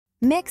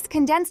Mix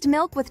condensed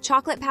milk with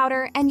chocolate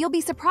powder and you'll be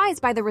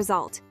surprised by the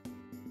result.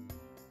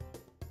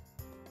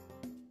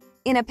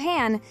 In a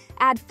pan,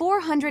 add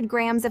 400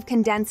 grams of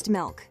condensed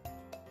milk,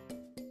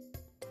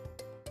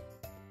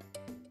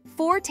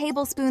 4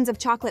 tablespoons of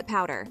chocolate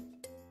powder.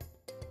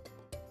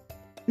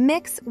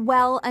 Mix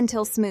well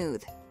until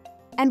smooth.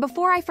 And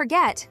before I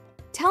forget,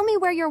 tell me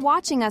where you're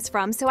watching us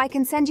from so I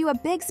can send you a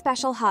big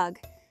special hug.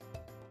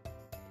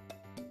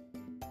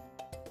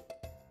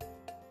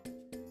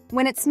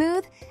 When it's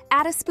smooth,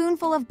 add a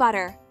spoonful of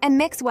butter and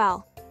mix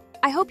well.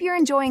 I hope you're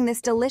enjoying this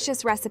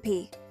delicious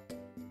recipe.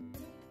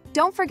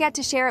 Don't forget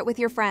to share it with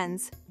your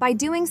friends. By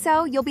doing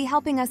so, you'll be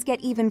helping us get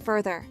even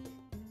further.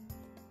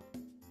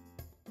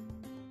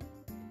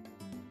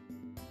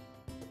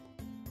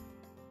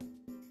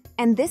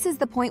 And this is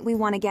the point we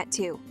want to get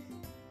to.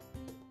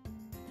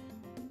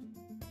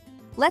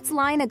 Let's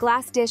line a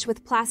glass dish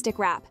with plastic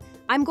wrap.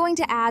 I'm going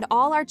to add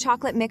all our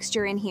chocolate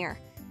mixture in here.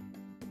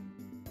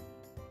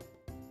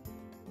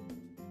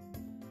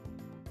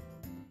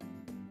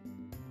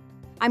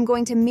 I'm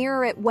going to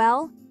mirror it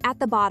well at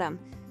the bottom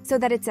so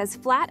that it's as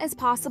flat as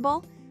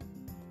possible.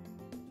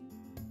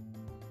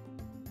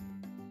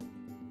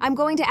 I'm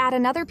going to add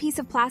another piece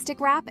of plastic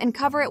wrap and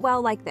cover it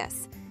well like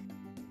this.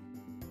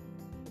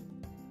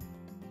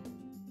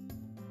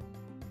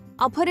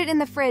 I'll put it in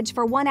the fridge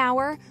for 1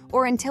 hour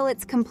or until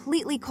it's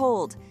completely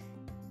cold.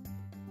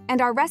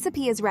 And our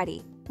recipe is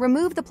ready.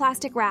 Remove the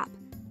plastic wrap.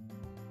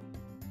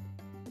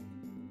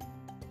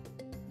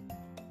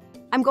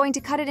 I'm going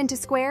to cut it into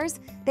squares.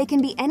 They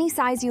can be any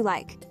size you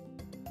like.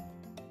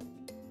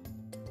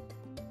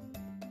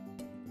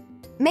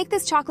 Make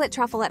this chocolate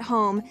truffle at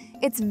home.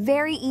 It's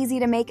very easy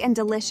to make and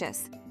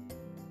delicious.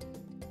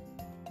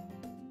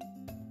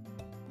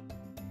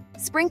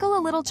 Sprinkle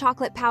a little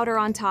chocolate powder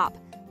on top.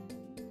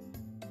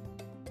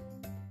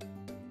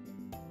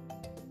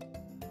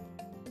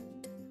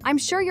 I'm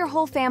sure your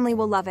whole family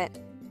will love it.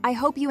 I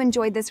hope you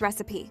enjoyed this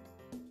recipe.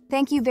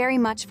 Thank you very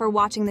much for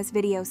watching this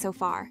video so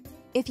far.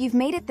 If you've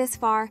made it this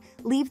far,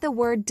 leave the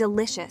word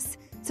delicious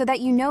so that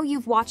you know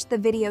you've watched the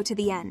video to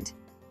the end.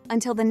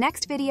 Until the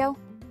next video,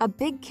 a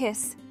big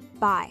kiss.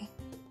 Bye.